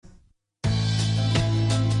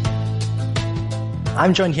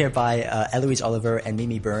I'm joined here by Eloise Oliver and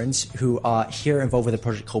Mimi Burns, who are here involved with a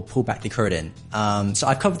project called Pull Back the Curtain. So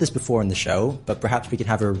I've covered this before in the show, but perhaps we can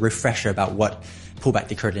have a refresher about what Pull Back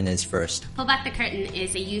the Curtain is first. Pull Back the Curtain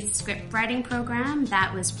is a youth script writing program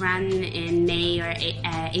that was run in May or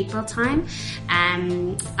April time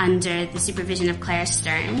under the supervision of Claire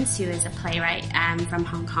Stearns, who is a playwright from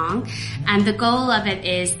Hong Kong. And the goal of it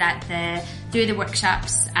is that through the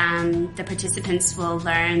workshops, the participants will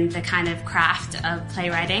learn the kind of craft of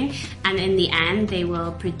playwriting, and in the end they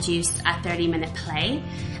will produce a 30-minute play.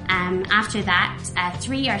 After that,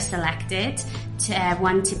 3 are selected,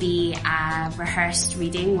 one to be a rehearsed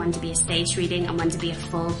reading, one to be a stage reading, and one to be a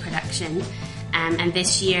full production. And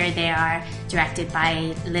this year they are directed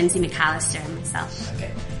by Lindsay McAllister and myself.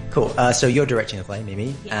 Okay, cool. So you're directing the play,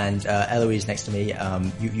 Mimi, and Eloise next to me.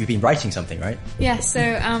 You've been writing something, right? Yeah, so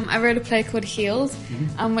I wrote a play called Healed,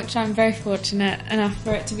 which I'm very fortunate enough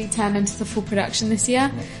for it to be turned into the full production this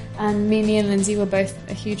year. And Mimi and Lindsay were both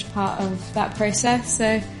a huge part of that process,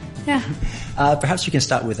 so yeah. Perhaps you can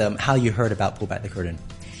start with how you heard about Pull Back the Curtain.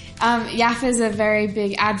 YAF is a very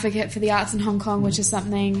big advocate for the arts in Hong Kong, which is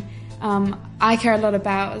something I care a lot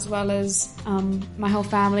about, as well as my whole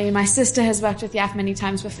family. My sister has worked with YAF many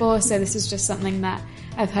times before, so this is just something that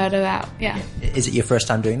I've heard about, yeah. Is it your first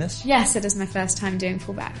time doing this? Yes, it is my first time doing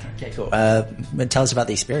Pull Back. Okay, cool. Tell us about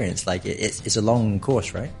the experience. Like, it's a long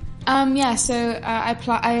course, right? Yeah, so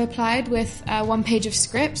I applied with 1 page of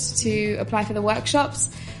script to apply for the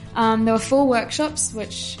workshops. There were 4 workshops,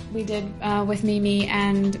 which we did with Mimi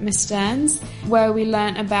and Miss Stearns, where we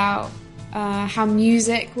learnt about how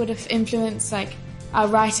music would have influenced our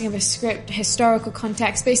writing of a script, historical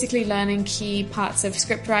context, basically learning key parts of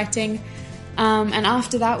script writing. And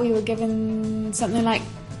after that, we were given something like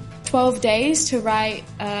 12 days to write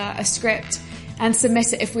a script and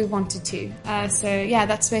submit it if we wanted to. So yeah,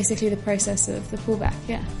 that's basically the process of the pullback,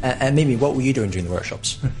 yeah. And Mimi, what were you doing during the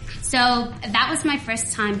workshops? So that was my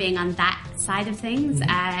first time being on that side of things.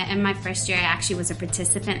 In my first year, I actually was a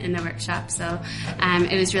participant in the workshop, so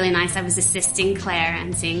it was really nice. I was assisting Claire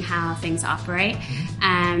and seeing how things operate,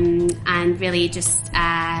 and really just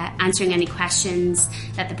answering any questions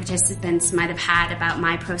that the participants might have had about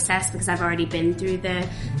my process, because I've already been through the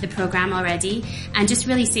program already, and just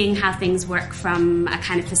really seeing how things work from a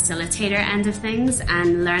kind of facilitator end of things,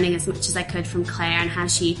 and learning as much as I could from Claire and how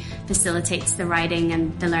she facilitates the writing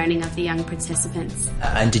and the learning of the young participants.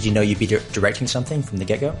 And did you know you'd be directing something from the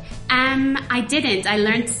get-go? I didn't. I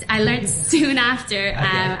learned soon after,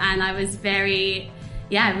 and I was really,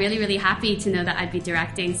 really happy to know that I'd be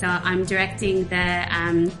directing. So I'm directing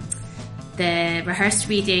the rehearsed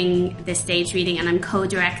reading, the stage reading, and I'm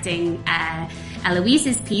co-directing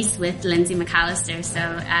Eloise's piece with Lindsay McAllister.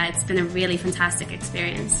 So it's been a really fantastic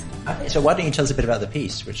experience. Okay, so why don't you tell us a bit about the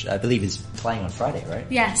piece, which I believe is playing on Friday, right?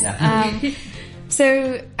 Yes. Yeah.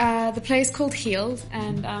 So the play is called Healed,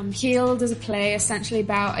 and Healed is a play essentially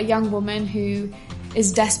about a young woman who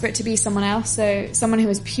is desperate to be someone else, so someone who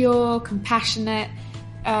is pure, compassionate,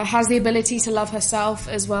 has the ability to love herself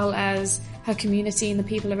as well as her community and the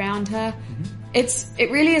people around her.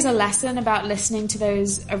 It really is a lesson about listening to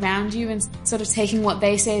those around you and sort of taking what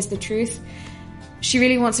they say as the truth. She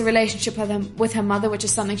really wants a relationship with her mother, which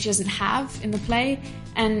is something she doesn't have in the play,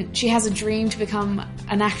 and she has a dream to become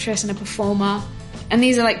an actress and a performer. And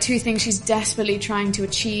these are like 2 things she's desperately trying to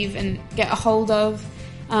achieve and get a hold of.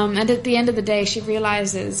 And at the end of the day, she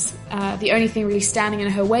realizes the only thing really standing in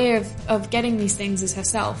her way of getting these things is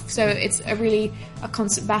herself. So it's a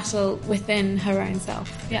constant battle within her own self.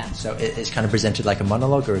 Yeah. So it's kind of presented like a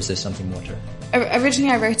monologue, or is there something more to it?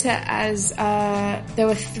 Originally, I wrote it as there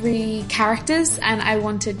were 3 characters, and I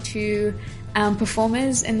wanted 2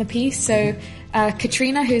 performers in the piece. So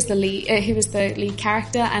Katrina, who was the lead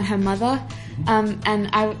character, and her mother. And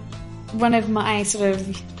one of my sort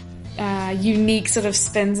of unique sort of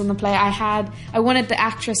spins on the play I wanted the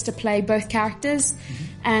actress to play both characters,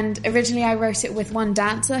 and originally I wrote it with one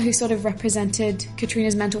dancer who sort of represented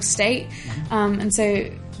Katrina's mental state, and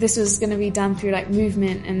so this was going to be done through like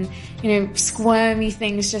movement and squirmy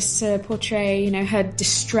things just to portray her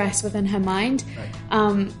distress within her mind.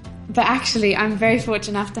 But actually I'm very fortunate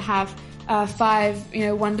enough to have 5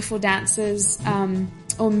 wonderful dancers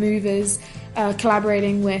or movers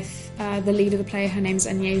collaborating with the lead of the play. Her name's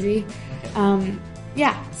Anyezi.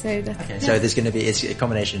 So there's going to be a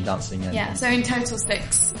combination of dancing and... so in total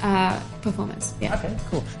 6 performers. Yeah. Okay,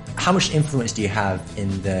 cool. How much influence do you have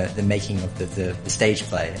in the making of the stage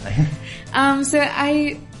play? So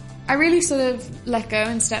I really sort of let go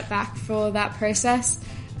and step back for that process.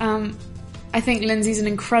 I think Lindsay's an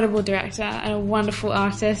incredible director and a wonderful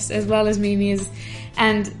artist, as well as Mimi is,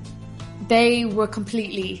 and they were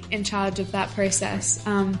completely in charge of that process,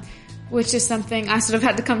 which is something I sort of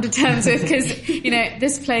had to come to terms with because, you know,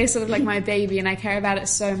 this play is sort of like my baby and I care about it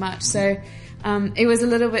so much. So it was a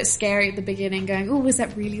little bit scary at the beginning going, oh, is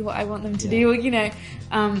that really what I want them to do? You know,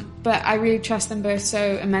 but I really trust them both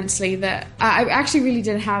so immensely that I actually really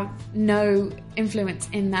did have no influence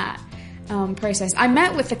in that process. I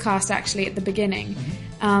met with the cast actually at the beginning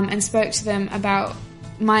and spoke to them about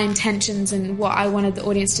my intentions and what I wanted the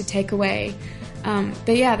audience to take away.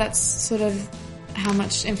 But yeah, that's sort of how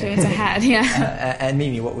much influence I had. Yeah. And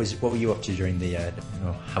Mimi, what were you up to during the?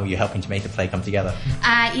 How were you helping to make the play come together?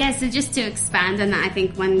 So just to expand on that, I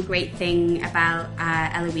think one great thing about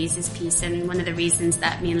Eloise's piece, and one of the reasons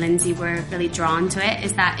that me and Lindsay were really drawn to it,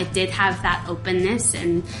 is that it did have that openness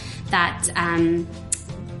and that.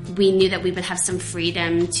 We knew that we would have some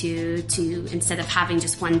freedom to instead of having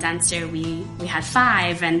just one dancer, we had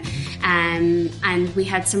 5, and we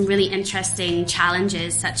had some really interesting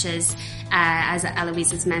challenges, such as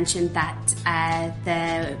Eloise has mentioned, that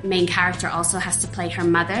the main character also has to play her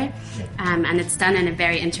mother, and it's done in a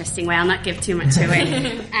very interesting way. I'll not give too much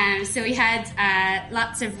away. So we had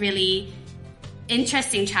lots of really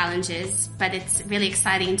interesting challenges, but it's really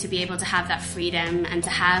exciting to be able to have that freedom and to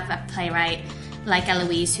have a playwright like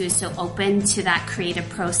Eloise, who is so open to that creative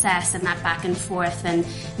process and that back and forth and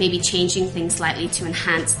maybe changing things slightly to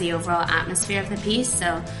enhance the overall atmosphere of the piece.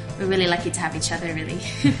 So we're really lucky to have each other, really.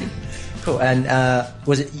 Cool. And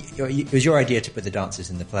it was your idea to put the dancers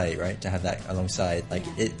in the play, right? To have that alongside. Like,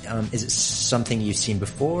 is it something you've seen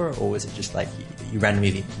before, or was it just like you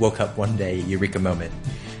randomly woke up one day, eureka moment?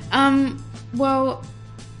 Well,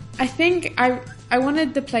 I think I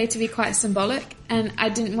wanted the play to be quite symbolic, and I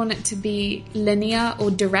didn't want it to be linear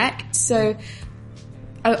or direct. So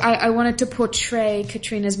I wanted to portray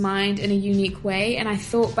Katrina's mind in a unique way, and I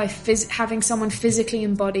thought by having someone physically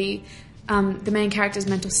embody the main character's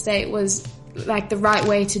mental state was like the right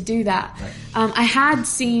way to do that. Right. I had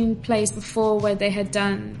seen plays before where they had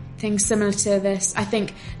done things similar to this. I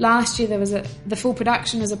think last year there was the full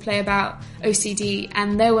production was a play about OCD,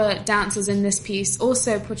 and there were dancers in this piece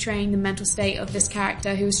also portraying the mental state of this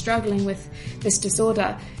character who was struggling with this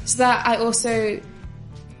disorder. So that I also,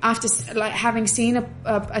 after like having seen a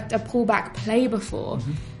pullback play before,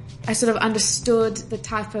 I sort of understood the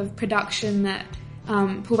type of production that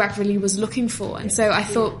Pullback really was looking for, and so I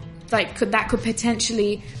thought like that could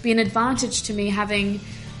potentially be an advantage to me having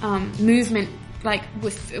movement like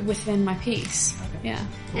within my piece. Okay. Yeah.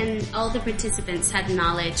 And all the participants had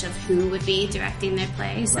knowledge of who would be directing their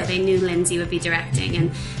play, so they knew Lindsay would be directing,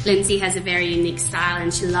 and Lindsay has a very unique style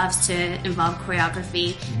and she loves to involve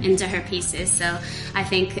choreography into her pieces, so I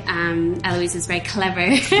think Eloise was very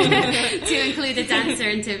clever to include a dancer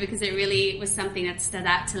into it, because it really was something that stood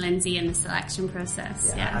out to Lindsay in the selection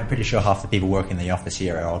process. Yeah. I'm pretty sure half the people working in the office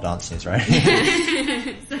here are all dancers, right?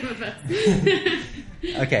 Some of us.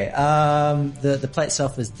 Okay, the play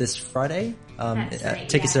itself is this Friday.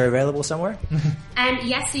 Tickets are available somewhere?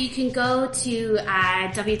 Yes, so you can go to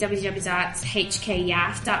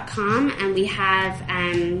www.hkyaf.com, and we have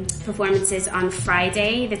performances on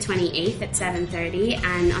Friday the 28th at 7:30,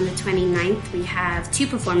 and on the 29th we have 2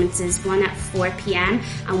 performances, one at 4 p.m.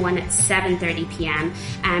 and one at 7:30 p.m.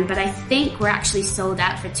 But I think we're actually sold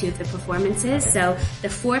out for 2 of the performances, so the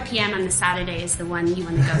 4 p.m. on the Saturday is the one you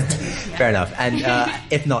want to go to. Yeah. Fair enough. And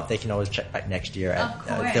if not, they can always check back next year.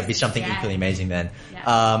 There'll be something equally amazing then.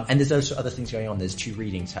 Yeah. And there's also other things going on. There's 2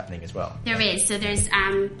 readings happening as well. There is. So there's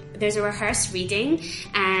a rehearsed reading,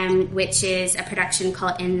 which is a production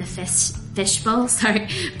called In the Fishbowl,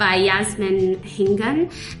 by Yasmin Hingan.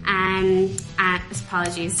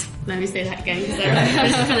 Apologies. Let me say that again because I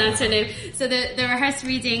mispronounced her name. So the rehearsed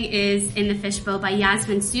reading is In the Fishbowl by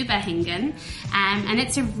Yasmin Suba Hingan. And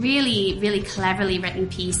it's a really, really cleverly written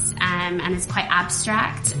piece, and it's quite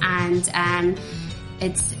abstract, and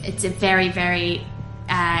it's a very, very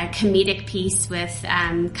comedic piece with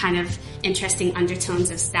kind of interesting undertones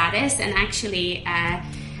of status. And actually,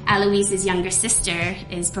 Eloise's younger sister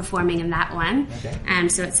is performing in that one. Okay.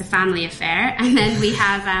 So it's a family affair. And then we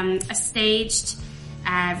have a staged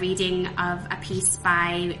reading of a piece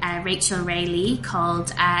by Rachel Ray Lee called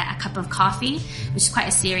A Cup of Coffee, which is quite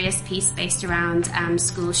a serious piece based around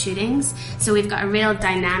school shootings. So we've got a real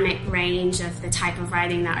dynamic range of the type of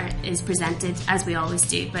writing that is presented, as we always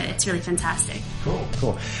do, but it's really fantastic.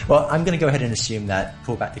 Cool. Well, I'm going to go ahead and assume that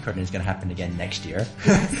Pull Back the Curtain is going to happen again next year.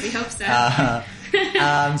 Yes, we hope so.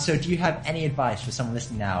 So do you have any advice for someone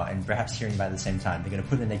listening now and perhaps hearing about it at the same time? They're going to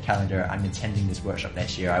put in their calendar, I'm attending this workshop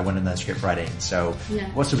next year, I want to learn script writing. So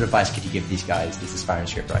what sort of advice could you give these guys, these aspiring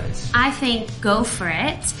script writers? I think go for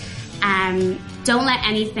it. Don't let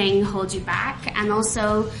anything hold you back, and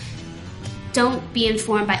also don't be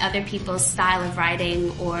informed by other people's style of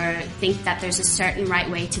writing or think that there's a certain right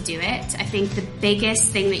way to do it. I think the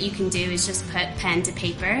biggest thing that you can do is just put pen to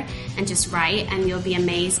paper and just write, and you'll be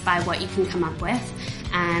amazed by what you can come up with.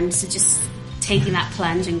 So just taking that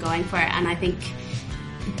plunge and going for it. And I think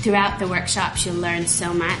throughout the workshops you'll learn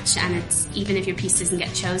so much, and it's, even if your piece doesn't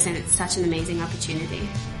get chosen, it's such an amazing opportunity.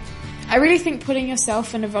 I really think putting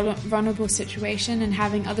yourself in a vulnerable situation and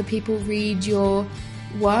having other people read your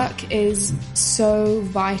work is so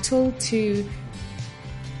vital to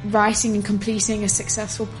writing and completing a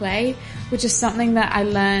successful play, which is something that I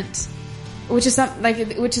learnt, which is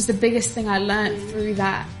the biggest thing I learnt through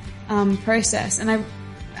that process. And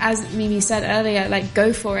as Mimi said earlier, like,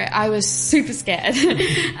 go for it. I was super scared.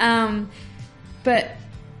 But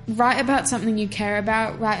write about something you care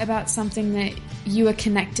about, write about something that you are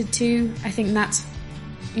connected to. I think that's,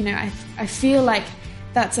 I feel like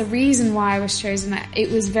that's a reason why I was chosen.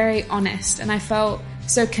 It was very honest, and I felt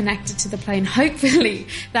so connected to the play, and hopefully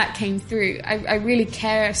that came through. I really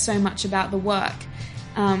care so much about the work,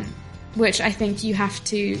 which I think you have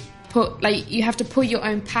to put your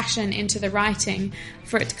own passion into the writing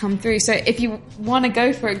for it to come through. So if you want to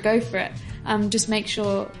go for it, go for it. Just make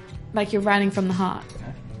sure you're writing from the heart.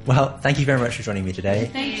 Well, thank you very much for joining me today.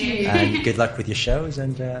 Thank you. And good luck with your shows,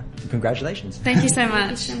 and congratulations. Thank you so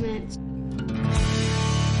much. Thank you so much.